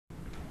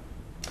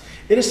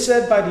It is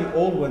said by the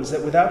old ones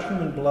that without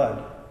human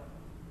blood,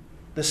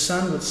 the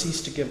sun would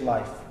cease to give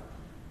life.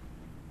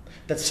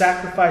 That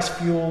sacrifice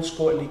fuels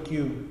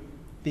Coatlicue,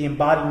 the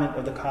embodiment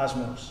of the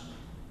cosmos.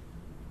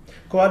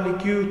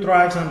 Coatlicue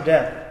thrives on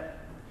death,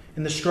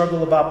 in the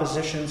struggle of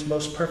oppositions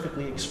most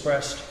perfectly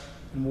expressed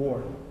in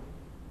war.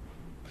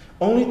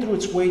 Only through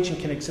its waging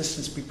can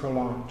existence be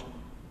prolonged.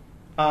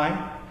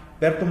 I,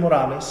 Berto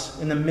Morales,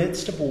 in the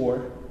midst of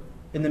war,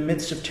 in the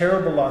midst of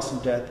terrible loss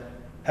and death,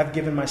 have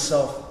given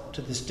myself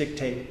to this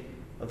dictate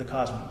of the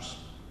cosmos.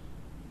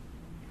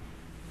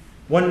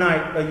 One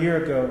night, a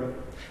year ago,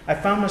 I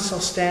found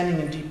myself standing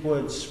in deep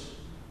woods,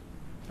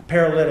 a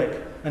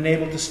paralytic,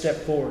 unable to step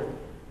forward.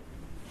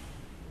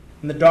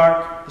 In the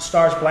dark, the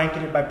stars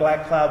blanketed by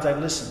black clouds, I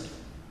listened.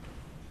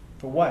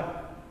 For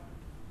what?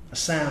 A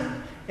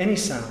sound, any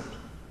sound,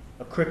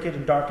 a cricket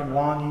in darkened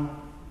longing,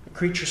 a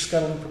creature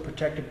scuttling for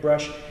protected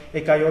brush,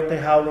 a coyote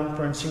howling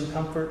for unseen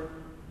comfort.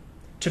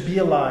 To be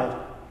alive,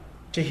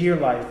 to hear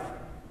life.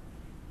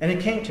 And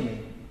it came to me,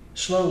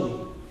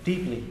 slowly,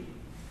 deeply,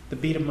 the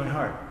beat of my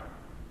heart.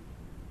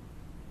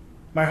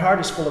 My heart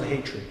is full of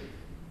hatred,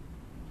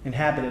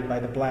 inhabited by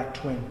the black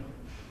twin.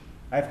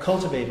 I have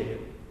cultivated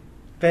it,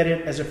 fed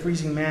it as a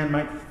freezing man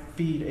might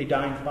feed a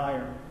dying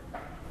fire.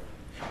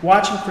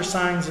 Watching for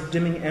signs of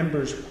dimming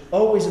embers,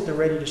 always at the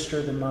ready to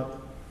stir them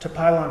up, to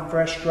pile on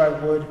fresh, dry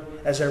wood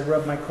as I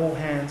rub my cold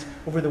hands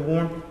over the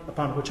warmth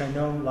upon which I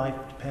know life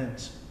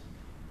depends.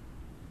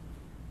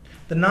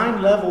 The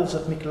 9 levels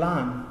of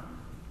Mictlan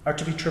are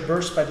to be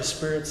traversed by the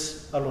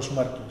spirits of los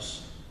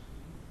muertos.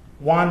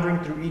 Wandering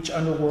through each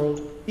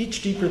underworld,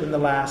 each deeper than the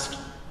last,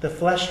 the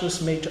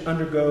fleshless made to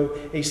undergo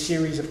a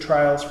series of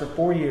trials for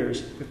 4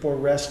 years before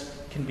rest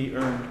can be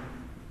earned.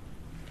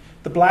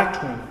 The black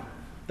twin,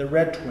 the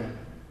red twin,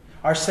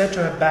 are said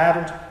to have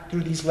battled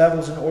through these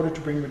levels in order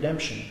to bring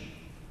redemption.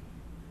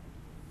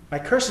 My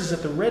curse is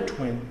that the red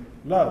twin,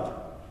 love,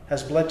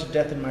 has bled to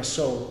death in my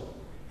soul,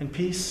 and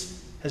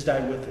peace has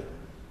died with it.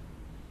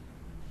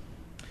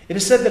 It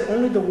is said that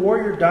only the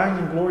warrior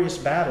dying in glorious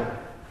battle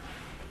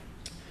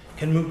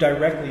can move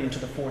directly into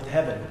the 4th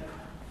heaven.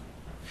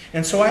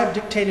 And so I have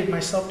dedicated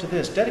myself to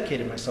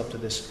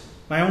this,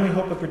 my only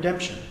hope of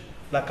redemption,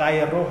 La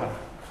Calle Roja,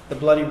 the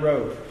bloody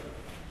road.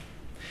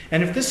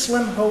 And if this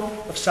slim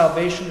hope of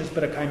salvation is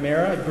but a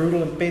chimera, a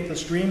brutal and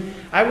faithless dream,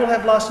 I will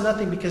have lost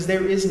nothing because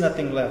there is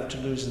nothing left to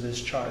lose in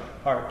this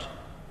heart.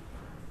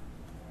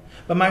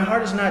 But my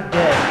heart is not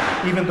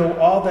dead, even though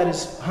all that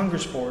it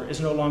hungers for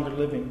is no longer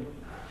living.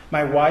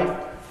 My wife,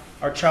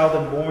 our child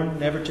unborn,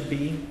 never to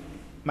be,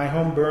 my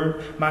home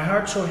burned, my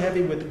heart so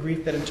heavy with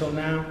grief that until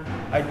now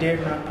I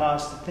dared not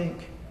pause to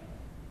think.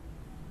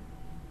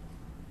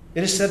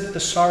 It is said that the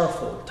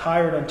sorrowful,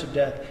 tired unto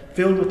death,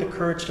 filled with the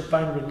courage to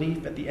find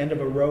relief at the end of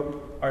a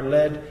rope, are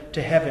led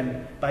to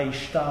heaven by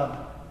Ishtab,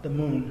 the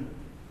moon,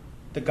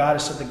 the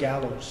goddess of the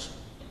gallows.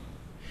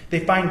 They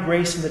find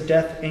grace in the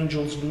death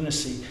angel's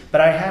lunacy, but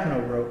I have no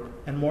rope,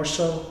 and more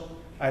so,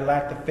 I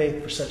lack the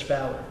faith for such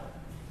valor.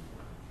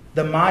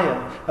 The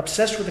Maya,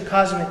 obsessed with the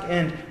cosmic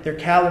end, their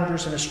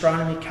calendars and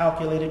astronomy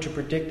calculated to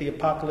predict the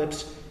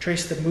apocalypse,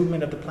 trace the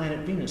movement of the planet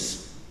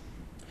Venus.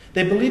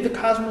 They believe the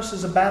cosmos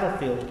is a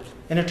battlefield,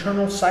 an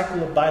eternal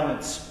cycle of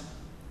violence.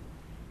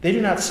 They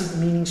do not seek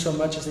meaning so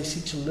much as they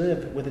seek to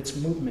live with its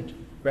movement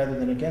rather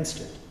than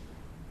against it.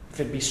 If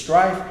it be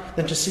strife,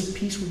 then to seek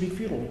peace would be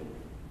futile,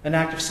 an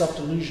act of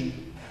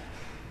self-delusion.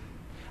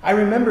 I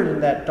remembered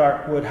in that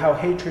dark wood how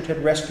hatred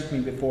had rescued me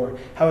before,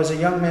 how as a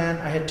young man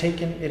I had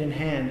taken it in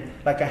hand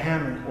like a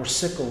hammer or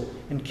sickle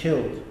and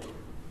killed.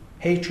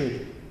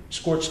 Hatred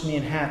scorched me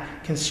in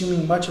half,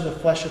 consuming much of the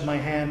flesh of my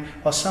hand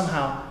while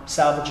somehow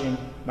salvaging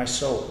my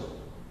soul.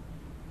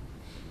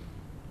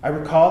 I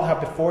recalled how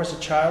before as a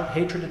child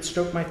hatred had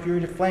stoked my fury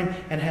to flame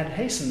and had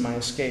hastened my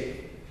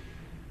escape.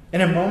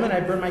 In a moment I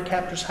burned my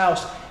captor's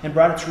house and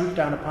brought its roof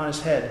down upon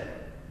his head.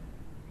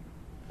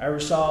 I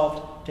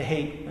resolved to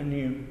hate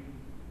anew,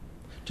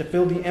 to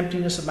fill the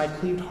emptiness of my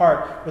cleaved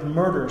heart with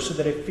murder so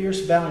that a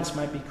fierce balance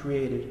might be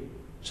created,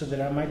 so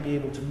that I might be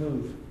able to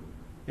move,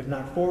 if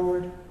not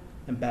forward,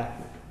 then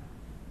backward.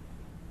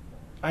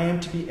 I am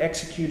to be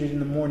executed in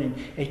the morning,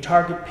 a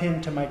target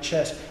pinned to my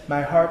chest,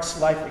 my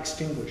heart's life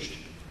extinguished.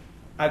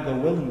 I go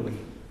willingly.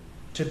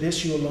 To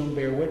this you alone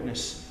bear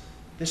witness.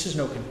 This is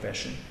no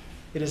confession.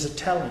 It is a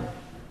telling,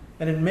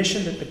 an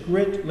admission that the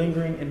grit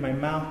lingering in my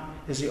mouth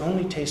is the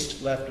only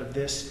taste left of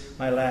this,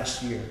 my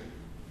last year.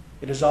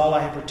 It is all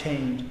I have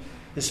retained,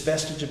 this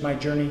vestige of my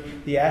journey,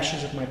 the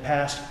ashes of my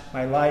past,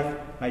 my life,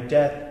 my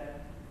death,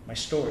 my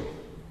story.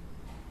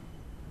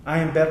 I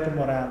am Berto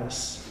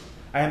Morales.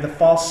 I am the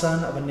false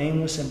son of a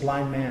nameless and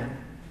blind man.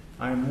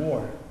 I am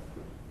war.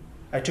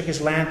 I took his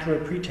land through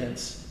a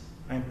pretense.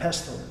 I am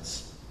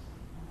pestilence.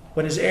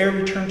 When his heir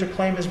returned to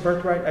claim his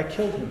birthright, I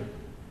killed him.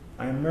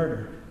 I am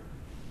murder.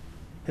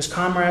 His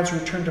comrades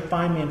returned to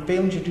find me, and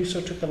failing to do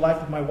so, took the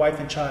life of my wife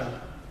and child.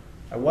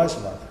 I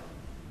was love.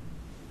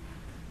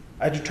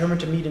 I determined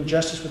to meet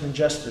injustice with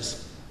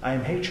injustice. I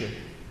am hatred.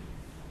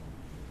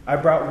 I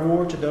brought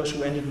war to those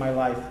who ended my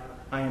life.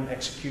 I am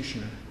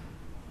executioner.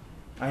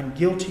 I am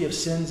guilty of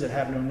sins that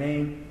have no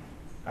name.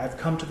 I have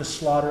come to the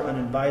slaughter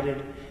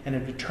uninvited and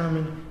am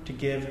determined to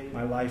give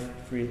my life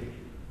freely.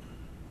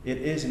 It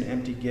is an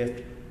empty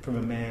gift from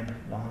a man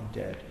long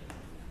dead.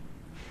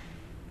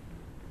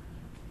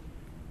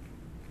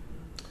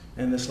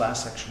 And this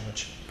last section,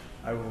 which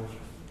I will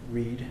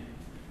read,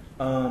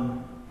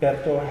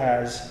 Berto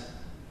has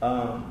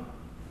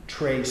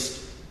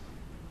traced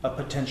a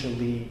potential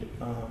lead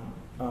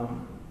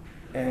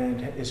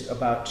and is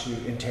about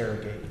to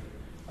interrogate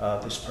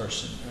this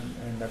person,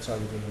 and that's all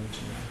you're going to need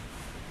to know.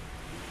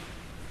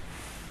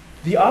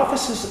 The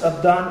offices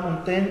of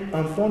Don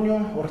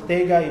Antonio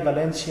Ortega y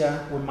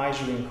Valencia were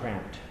miserly and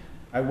cramped.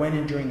 I went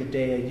in during the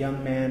day. A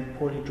young man,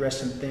 poorly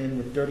dressed and thin,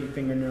 with dirty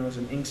fingernails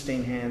and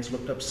ink-stained hands,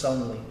 looked up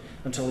sullenly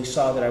until he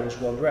saw that I was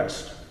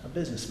well-dressed, a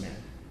businessman.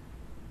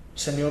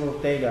 Senor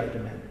Ortega, I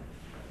demanded.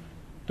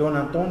 Don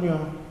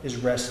Antonio is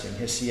resting,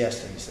 his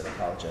siesta, he said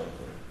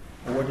apologetically.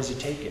 And where does he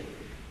take it?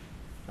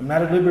 I'm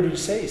not at liberty to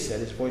say, he said,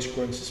 his voice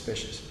growing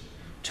suspicious.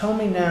 Tell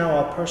me now,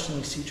 I'll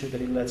personally see to it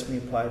that he lets me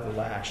apply the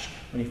lash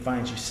when he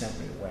finds you sent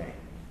me away.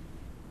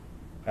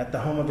 At the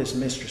home of his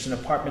mistress, an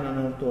apartment on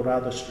El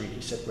Dorado Street,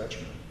 he said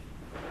grudgingly.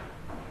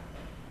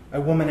 A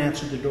woman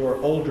answered the door,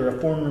 older,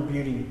 a former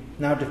beauty,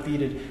 now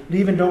defeated.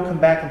 Leave and don't come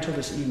back until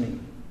this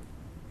evening.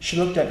 She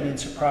looked at me in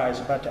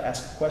surprise, about to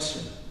ask a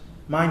question.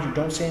 Mind you,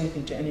 don't say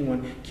anything to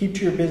anyone. Keep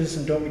to your business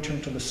and don't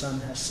return till the sun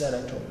has set,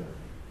 I told her.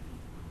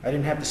 I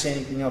didn't have to say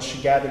anything else.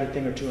 She gathered a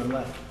thing or two and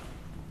left.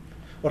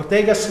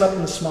 Ortega slept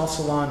in the small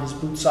salon, his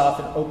boots off,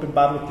 an open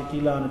bottle of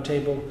tequila on a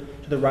table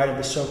to the right of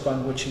the sofa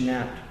on which he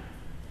napped.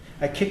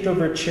 I kicked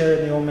over a chair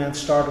and the old man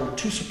startled,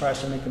 too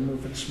surprised to make a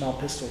move for the small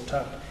pistol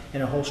tucked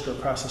in a holster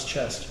across his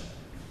chest.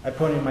 I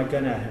pointed my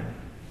gun at him.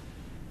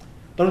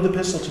 Load the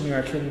pistol to me or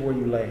I kill you where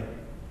you lay.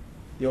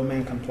 The old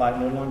man complied,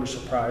 no longer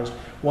surprised,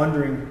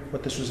 wondering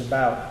what this was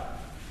about.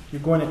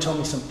 You're going to tell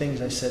me some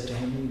things, I said to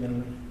him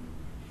evenly.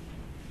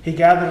 He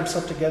gathered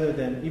himself together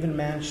then, even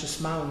managed to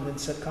smile, and then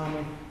said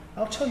calmly,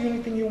 I'll tell you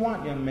anything you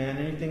want, young man,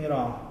 anything at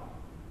all.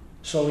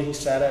 Slowly he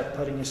sat up,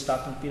 putting his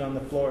stocking feet on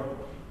the floor.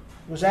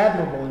 It was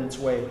admirable in its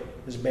way,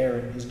 his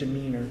bearing, his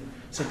demeanor,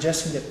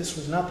 suggesting that this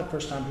was not the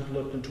first time he'd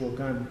looked into a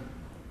gun.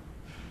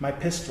 My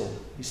pistol,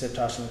 he said,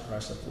 tossing it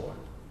across the floor.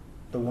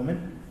 The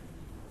woman?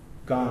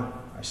 Gone,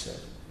 I said.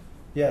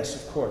 Yes,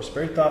 of course.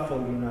 Very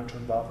thoughtful of you not to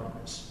involve her in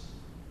this.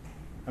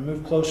 I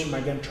moved closer,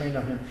 my gun trained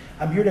on him.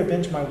 I'm here to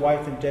avenge my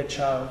wife and dead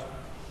child.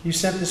 You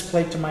sent this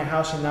plague to my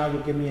house, and now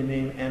you'll give me a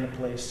name and a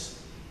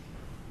place.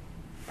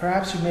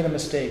 Perhaps you made a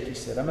mistake, he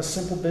said. I'm a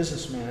simple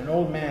businessman, an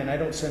old man. I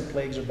don't send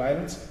plagues or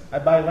violence. I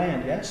buy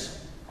land,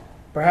 yes?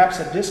 Perhaps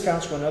at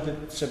discounts when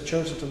others have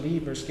chosen to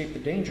leave or escape the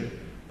danger.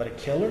 But a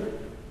killer?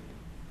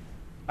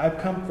 I've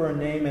come for a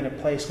name and a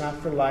place, not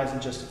for lies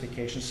and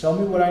justifications. Tell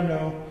me what I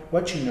know,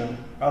 what you know,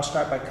 or I'll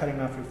start by cutting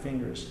off your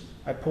fingers.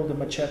 I pulled a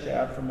machete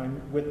out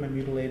with my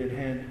mutilated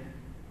hand.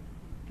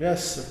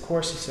 Yes, of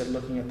course, he said,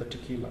 looking at the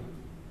tequila.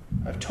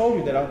 I've told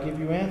you that I'll give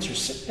you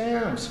answers. Sit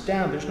down, sit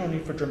down. There's no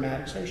need for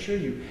dramatics, I assure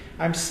you.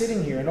 I'm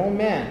sitting here, an old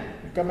man.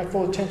 You've got my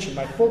full attention,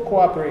 my full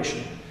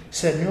cooperation.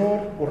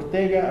 Senor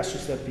Ortega a su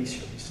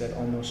servicio, he said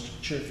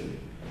almost cheerfully.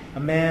 A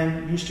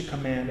man used to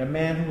command, a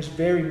man who was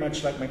very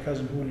much like my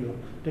cousin Julio,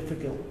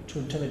 difficult to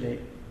intimidate.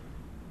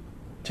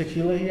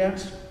 Tequila, he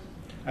asked.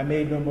 I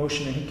made no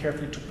motion, and he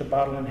carefully took the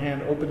bottle in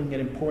hand, opening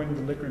it and pouring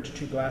the liquor into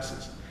 2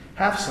 glasses.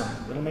 Have some.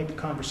 It'll make the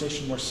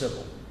conversation more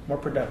civil, more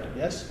productive,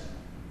 yes?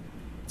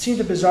 It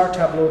seemed a bizarre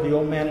tableau, the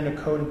old man in a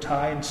coat and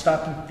tie and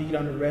stocking feet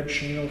on a red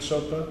chenille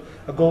sofa,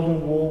 a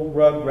golden wool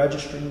rug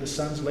registering the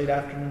sun's late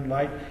afternoon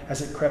light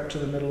as it crept to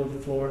the middle of the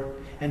floor,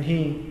 and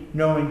he,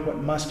 knowing what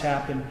must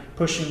happen,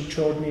 pushing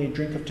toward me a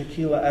drink of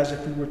tequila as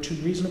if we were two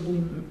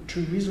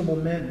reasonable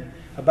men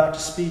about to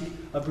speak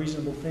of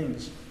reasonable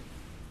things.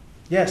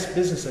 Yes,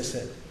 business, I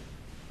said.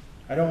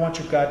 I don't want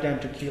your goddamn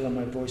tequila,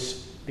 my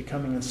voice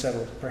becoming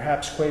unsettled,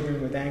 perhaps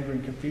quavering with anger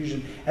and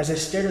confusion, as I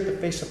stared at the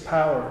face of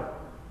power,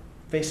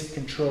 face of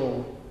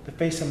control, the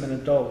face of an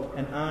adult,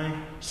 and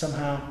I,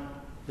 somehow,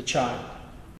 the child.